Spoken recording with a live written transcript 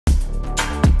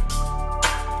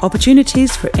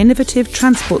opportunities for innovative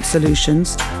transport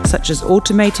solutions such as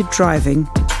automated driving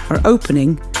are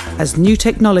opening as new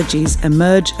technologies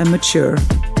emerge and mature.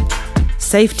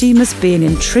 Safety must be an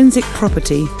intrinsic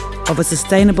property of a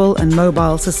sustainable and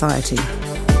mobile society.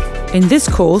 In this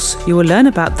course, you will learn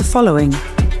about the following: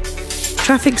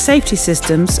 traffic safety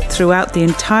systems throughout the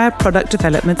entire product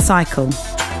development cycle,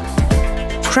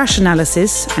 crash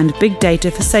analysis and big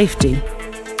data for safety,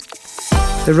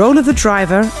 the role of the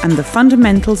driver and the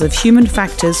fundamentals of human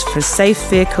factors for safe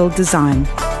vehicle design,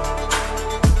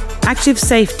 active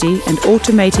safety and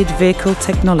automated vehicle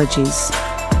technologies.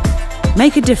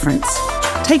 Make a difference.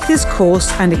 Take this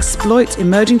course and exploit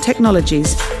emerging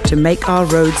technologies to make our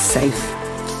roads safe.